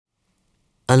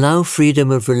Allow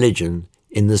freedom of religion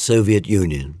in the Soviet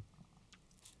Union.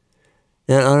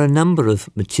 There are a number of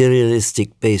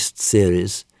materialistic-based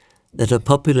theories that are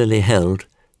popularly held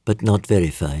but not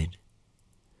verified.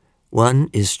 One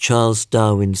is Charles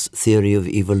Darwin's theory of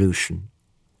evolution.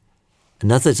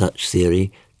 Another such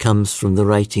theory comes from the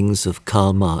writings of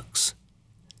Karl Marx.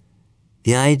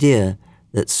 The idea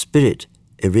that spirit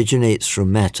originates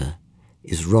from matter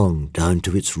is wrong down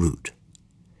to its root.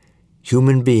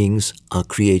 Human beings are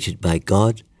created by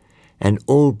God, and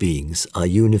all beings are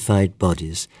unified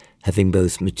bodies having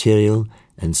both material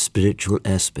and spiritual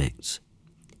aspects.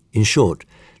 In short,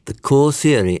 the core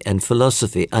theory and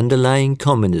philosophy underlying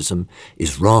communism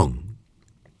is wrong.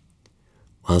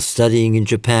 While studying in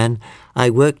Japan,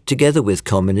 I worked together with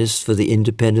communists for the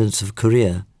independence of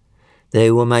Korea.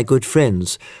 They were my good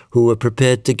friends who were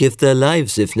prepared to give their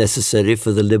lives if necessary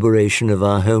for the liberation of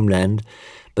our homeland,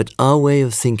 but our way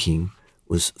of thinking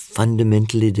was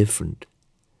fundamentally different.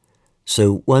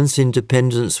 So once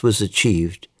independence was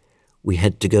achieved, we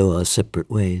had to go our separate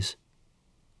ways.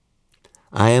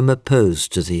 I am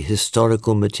opposed to the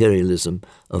historical materialism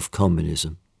of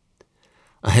communism.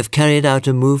 I have carried out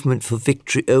a movement for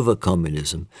victory over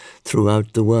communism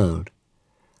throughout the world.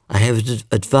 I have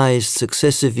advised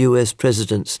successive US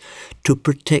presidents to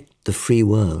protect the free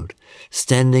world,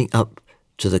 standing up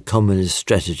to the communist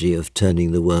strategy of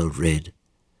turning the world red.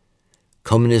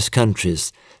 Communist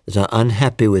countries that are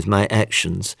unhappy with my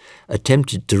actions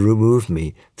attempted to remove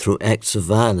me through acts of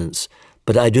violence,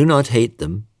 but I do not hate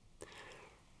them,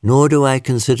 nor do I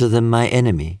consider them my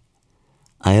enemy.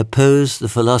 I oppose the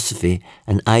philosophy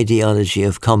and ideology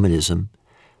of communism,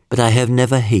 but I have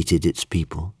never hated its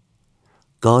people.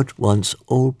 God wants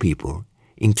all people,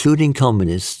 including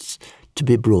communists, to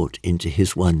be brought into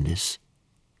his oneness.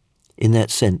 In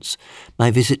that sense, my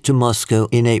visit to Moscow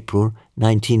in April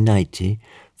 1990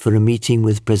 for a meeting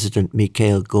with President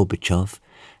Mikhail Gorbachev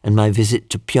and my visit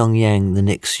to Pyongyang the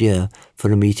next year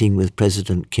for a meeting with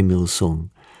President Kim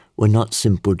Il-sung were not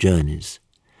simple journeys.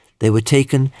 They were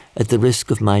taken at the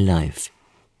risk of my life.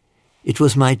 It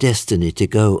was my destiny to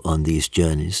go on these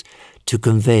journeys, to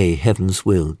convey heaven's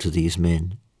will to these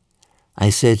men.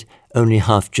 I said, only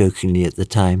half-jokingly at the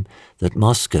time, that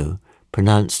Moscow,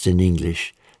 pronounced in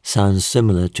English, sounds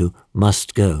similar to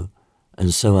must go,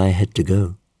 and so I had to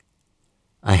go.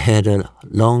 I had a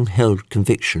long-held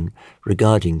conviction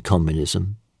regarding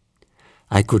communism.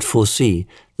 I could foresee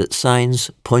that signs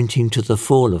pointing to the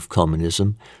fall of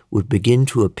communism would begin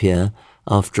to appear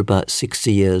after about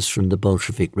 60 years from the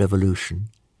Bolshevik Revolution,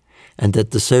 and that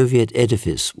the Soviet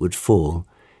edifice would fall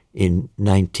in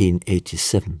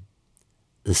 1987,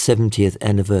 the 70th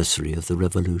anniversary of the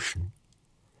revolution.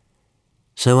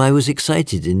 So I was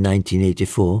excited in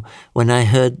 1984 when I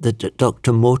heard that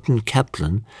Dr. Morton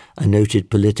Kaplan, a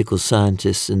noted political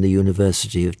scientist in the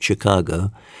University of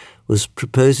Chicago, was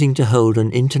proposing to hold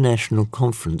an international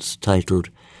conference titled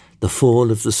The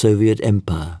Fall of the Soviet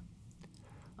Empire.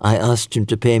 I asked him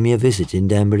to pay me a visit in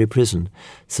Danbury Prison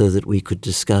so that we could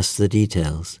discuss the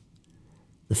details.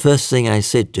 The first thing I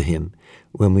said to him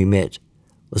when we met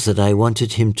was that I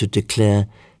wanted him to declare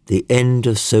the end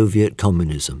of Soviet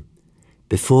communism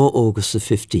before August the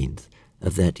 15th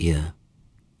of that year.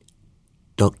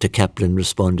 Dr. Kaplan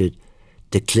responded,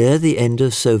 "Declare the end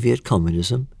of Soviet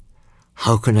communism?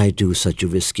 How can I do such a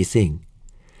risky thing?"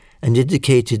 and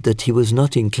indicated that he was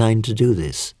not inclined to do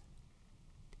this.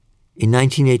 In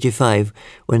 1985,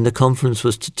 when the conference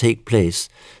was to take place,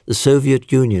 the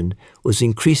Soviet Union was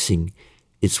increasing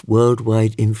its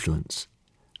worldwide influence,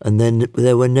 and then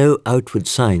there were no outward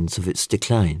signs of its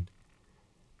decline.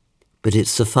 But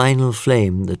it's the final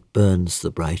flame that burns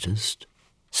the brightest.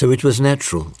 So it was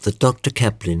natural that Dr.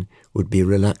 Kaplan would be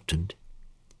reluctant.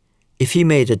 If he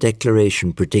made a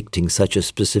declaration predicting such a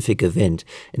specific event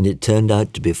and it turned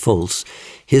out to be false,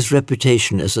 his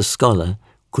reputation as a scholar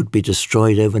could be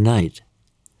destroyed overnight.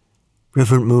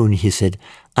 "Reverend Moon," he said,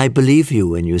 "I believe you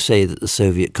when you say that the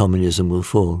Soviet communism will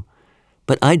fall,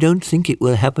 but I don't think it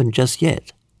will happen just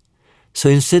yet. So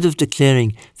instead of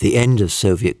declaring the end of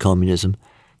Soviet communism,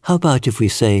 how about if we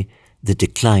say the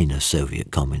decline of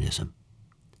Soviet communism?"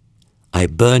 I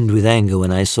burned with anger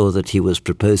when I saw that he was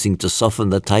proposing to soften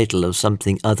the title of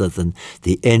something other than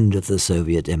the end of the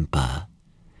Soviet Empire.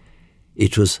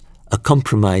 It was a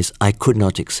compromise I could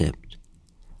not accept.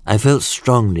 I felt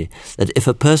strongly that if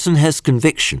a person has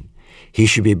conviction, he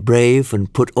should be brave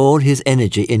and put all his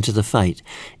energy into the fight,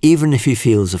 even if he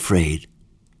feels afraid.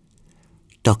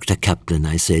 "Dr. Kaplan,"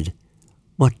 I said,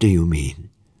 "what do you mean?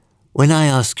 When I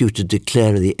ask you to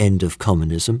declare the end of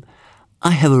communism,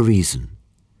 I have a reason.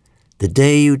 The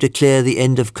day you declare the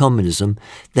end of communism,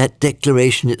 that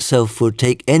declaration itself will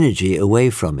take energy away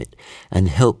from it and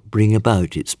help bring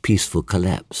about its peaceful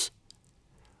collapse.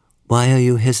 Why are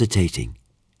you hesitating?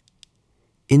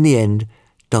 In the end,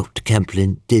 Dr.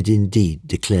 Kaplan did indeed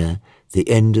declare the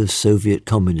end of Soviet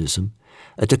communism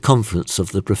at a conference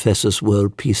of the Professors'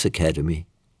 World Peace Academy,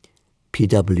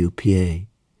 PWPA,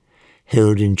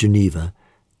 held in Geneva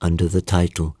under the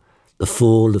title The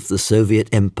Fall of the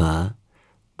Soviet Empire,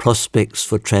 Prospects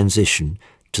for Transition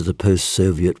to the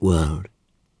Post-Soviet World.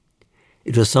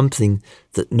 It was something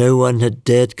that no one had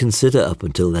dared consider up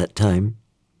until that time.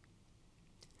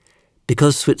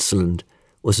 Because Switzerland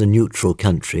was a neutral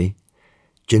country,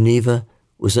 Geneva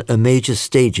was a major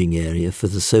staging area for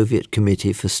the Soviet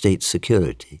Committee for State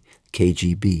Security,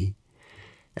 KGB,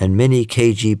 and many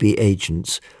KGB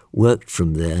agents worked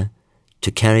from there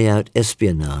to carry out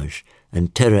espionage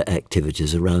and terror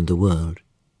activities around the world.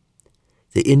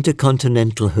 The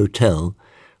Intercontinental Hotel,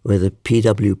 where the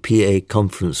PWPA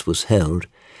conference was held,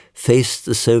 faced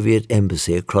the Soviet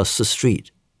embassy across the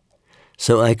street.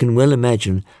 So I can well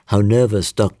imagine how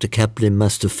nervous Dr. Kaplan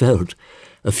must have felt.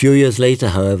 A few years later,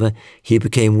 however, he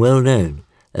became well known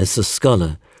as the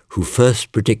scholar who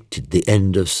first predicted the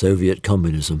end of Soviet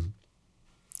communism.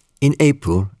 In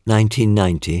April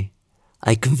 1990,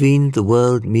 I convened the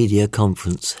World Media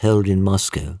Conference held in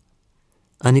Moscow.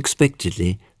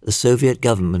 Unexpectedly, the Soviet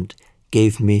government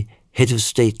gave me head of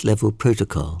state-level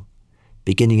protocol,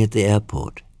 beginning at the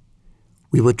airport.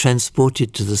 We were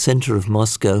transported to the center of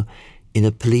Moscow in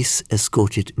a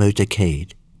police-escorted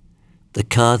motorcade. The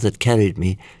car that carried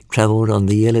me traveled on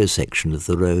the yellow section of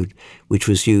the road, which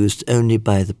was used only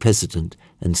by the president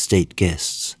and state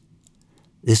guests.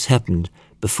 This happened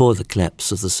before the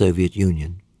collapse of the Soviet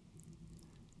Union.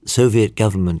 The Soviet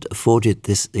government afforded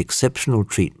this exceptional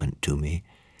treatment to me,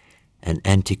 an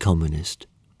anti-communist.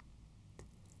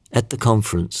 At the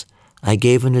conference, I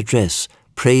gave an address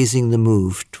praising the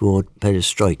move toward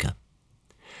perestroika.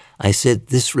 I said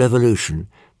this revolution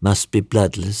must be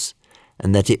bloodless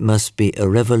and that it must be a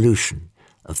revolution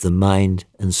of the mind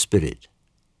and spirit.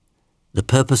 The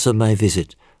purpose of my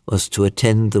visit was to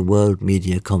attend the World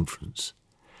Media Conference,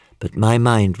 but my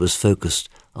mind was focused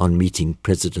on meeting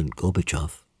President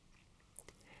Gorbachev.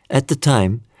 At the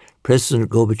time,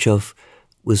 President Gorbachev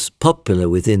was popular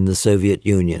within the Soviet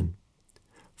Union.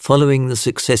 Following the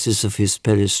successes of his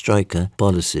perestroika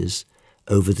policies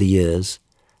over the years,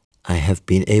 I have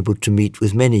been able to meet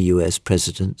with many US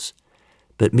presidents,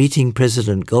 but meeting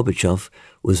President Gorbachev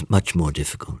was much more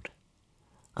difficult.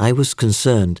 I was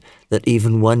concerned that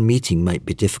even one meeting might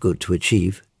be difficult to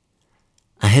achieve.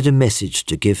 I had a message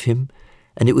to give him,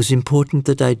 and it was important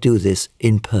that I do this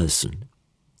in person.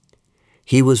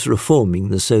 He was reforming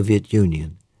the Soviet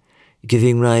Union,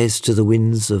 giving rise to the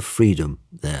winds of freedom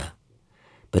there.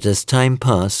 But as time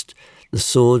passed, the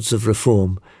swords of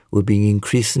reform were being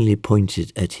increasingly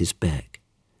pointed at his back.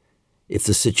 If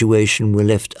the situation were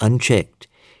left unchecked,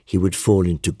 he would fall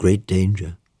into great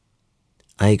danger.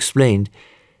 I explained,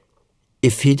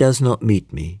 if he does not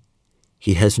meet me,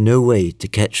 he has no way to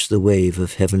catch the wave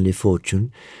of heavenly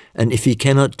fortune, and if he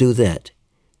cannot do that,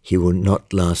 he will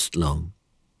not last long.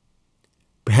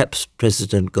 Perhaps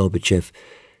President Gorbachev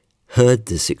heard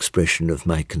this expression of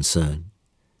my concern.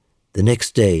 The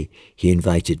next day, he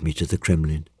invited me to the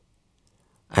Kremlin.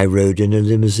 I rode in a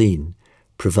limousine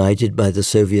provided by the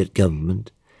Soviet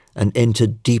government and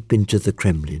entered deep into the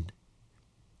Kremlin.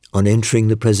 On entering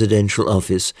the presidential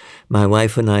office, my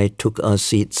wife and I took our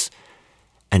seats,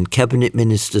 and cabinet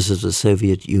ministers of the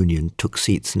Soviet Union took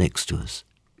seats next to us.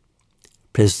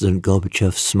 President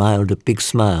Gorbachev smiled a big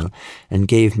smile and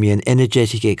gave me an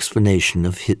energetic explanation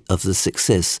of the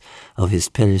success of his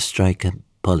perestroika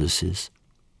policies.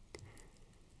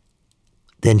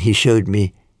 Then he showed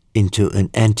me into an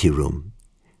anteroom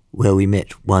where we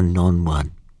met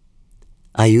one-on-one.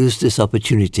 I used this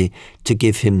opportunity to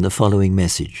give him the following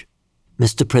message.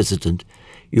 Mr. President,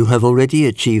 you have already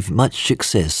achieved much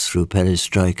success through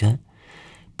perestroika,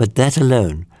 but that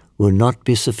alone will not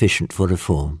be sufficient for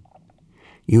reform.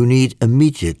 You need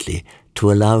immediately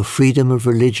to allow freedom of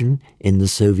religion in the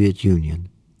Soviet Union.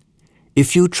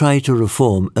 If you try to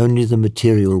reform only the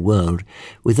material world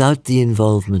without the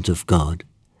involvement of God,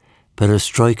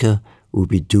 perestroika will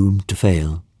be doomed to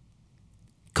fail.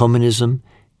 Communism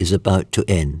is about to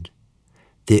end.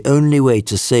 The only way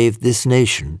to save this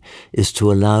nation is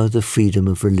to allow the freedom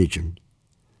of religion.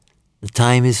 The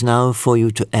time is now for you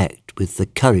to act with the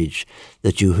courage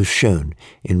that you have shown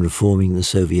in reforming the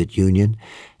Soviet Union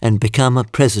and become a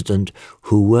president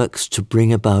who works to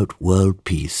bring about world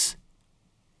peace.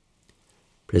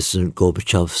 President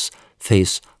Gorbachev's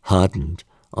face hardened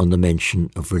on the mention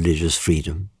of religious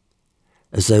freedom,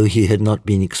 as though he had not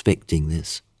been expecting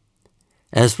this.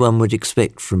 As one would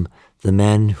expect from the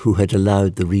man who had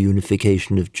allowed the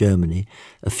reunification of Germany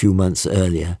a few months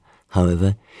earlier,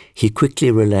 however, he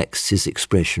quickly relaxed his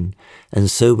expression and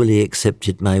soberly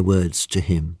accepted my words to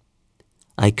him.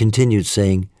 I continued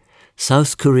saying,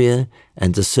 South Korea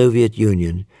and the Soviet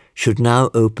Union should now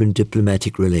open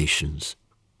diplomatic relations.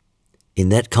 In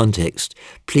that context,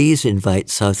 please invite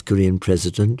South Korean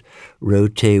President Roh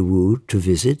Tae-woo to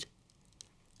visit.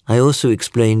 I also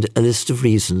explained a list of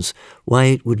reasons why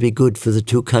it would be good for the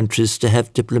two countries to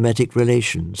have diplomatic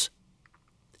relations.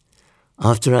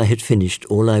 After I had finished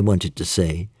all I wanted to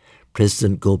say,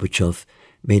 President Gorbachev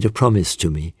made a promise to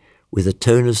me with a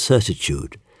tone of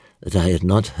certitude that I had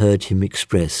not heard him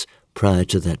express prior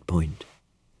to that point.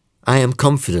 I am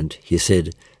confident, he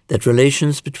said, that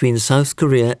relations between South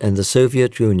Korea and the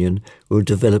Soviet Union will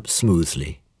develop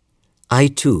smoothly. I,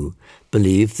 too,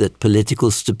 believe that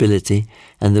political stability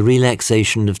and the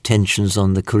relaxation of tensions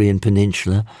on the Korean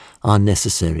peninsula are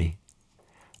necessary.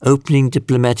 Opening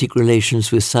diplomatic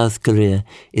relations with South Korea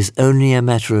is only a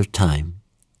matter of time.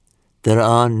 There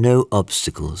are no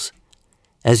obstacles.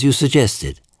 As you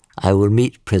suggested, I will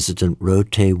meet President Roh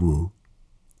Tae-woo.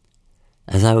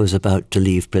 As I was about to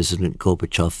leave President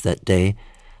Gorbachev that day,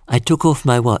 I took off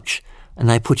my watch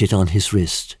and I put it on his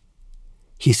wrist.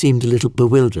 He seemed a little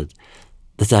bewildered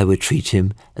that I would treat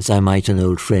him as I might an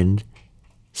old friend,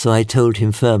 so I told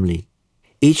him firmly,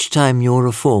 each time your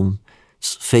reforms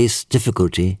face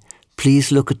difficulty,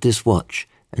 please look at this watch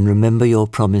and remember your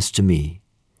promise to me.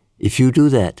 If you do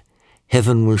that,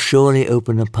 heaven will surely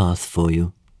open a path for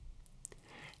you.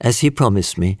 As he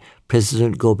promised me,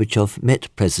 President Gorbachev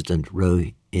met President Roh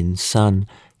in San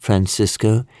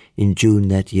Francisco in June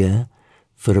that year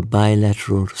for a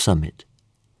bilateral summit.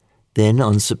 Then,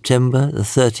 on September the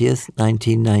 30th,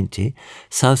 1990,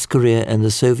 South Korea and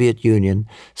the Soviet Union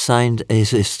signed a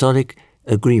historic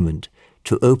agreement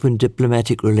to open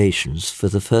diplomatic relations for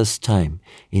the first time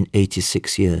in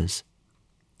 86 years.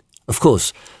 Of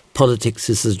course, politics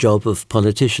is the job of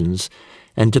politicians,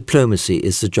 and diplomacy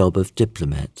is the job of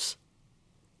diplomats.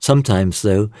 Sometimes,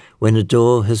 though, when a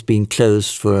door has been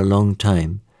closed for a long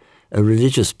time, a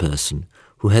religious person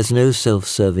who has no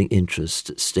self-serving interest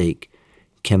at stake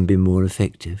can be more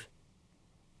effective.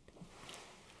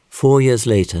 4 years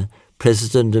later,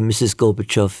 President and Mrs.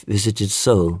 Gorbachev visited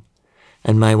Seoul,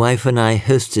 and my wife and I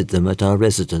hosted them at our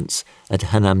residence at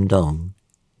Hanam-dong.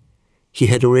 He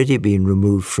had already been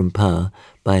removed from power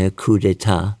by a coup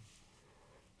d'etat.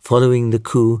 Following the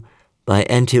coup by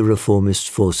anti-reformist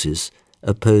forces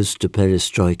opposed to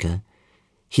perestroika,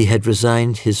 he had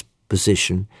resigned his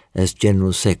position as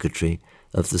General Secretary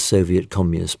of the Soviet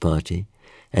Communist Party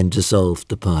and dissolved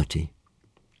the party.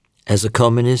 As a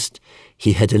communist,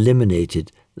 he had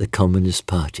eliminated the Communist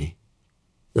Party.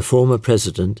 The former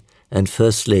president and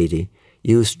First Lady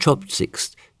used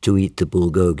chopsticks to eat the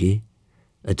bulgogi,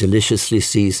 a deliciously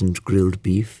seasoned grilled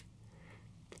beef,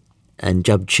 and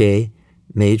japchae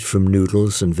made from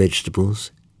noodles and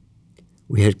vegetables.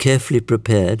 We had carefully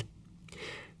prepared.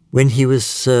 When he was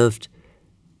served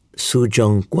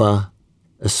sujong-gwa,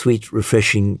 a sweet,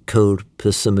 refreshing, cold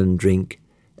persimmon drink,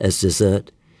 as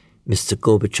dessert, Mr.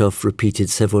 Gorbachev repeated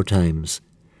several times,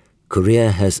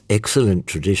 "Korea has excellent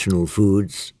traditional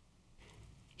foods."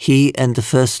 He and the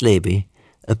First Lady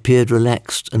appeared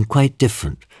relaxed and quite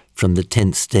different from the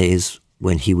tense days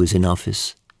when he was in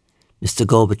office. Mr.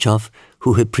 Gorbachev,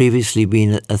 who had previously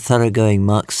been a thoroughgoing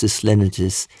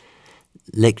Marxist-Leninist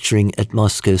lecturing at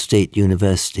Moscow State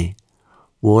University,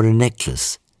 wore a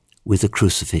necklace with a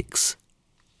crucifix.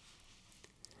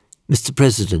 "Mr.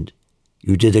 President,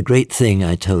 you did a great thing,"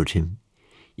 I told him.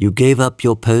 "You gave up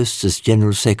your post as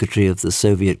General Secretary of the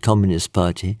Soviet Communist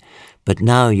Party, but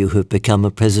now you have become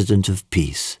a president of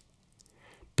peace.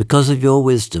 Because of your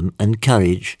wisdom and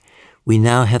courage, we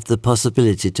now have the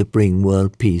possibility to bring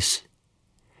world peace.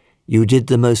 You did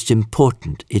the most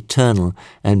important, eternal,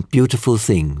 and beautiful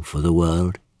thing for the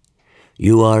world.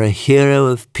 You are a hero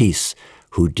of peace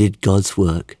who did God's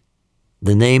work.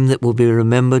 The name that will be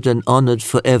remembered and honored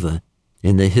forever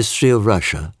in the history of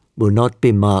Russia will not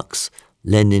be Marx,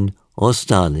 Lenin, or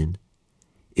Stalin.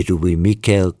 It will be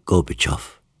Mikhail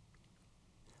Gorbachev."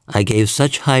 I gave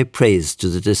such high praise to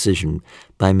the decision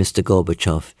by Mr.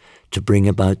 Gorbachev to bring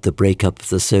about the breakup of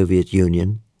the Soviet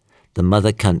Union, the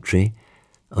mother country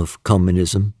of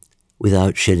communism,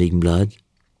 without shedding blood.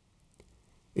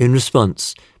 In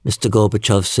response, Mr.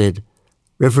 Gorbachev said,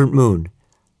 "Reverend Moon,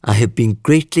 I have been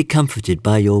greatly comforted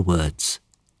by your words.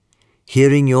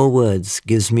 Hearing your words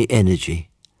gives me energy.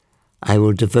 I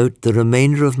will devote the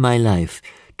remainder of my life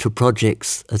to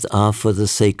projects that are for the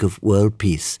sake of world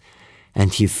peace,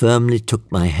 and he firmly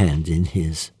took my hand in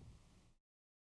his.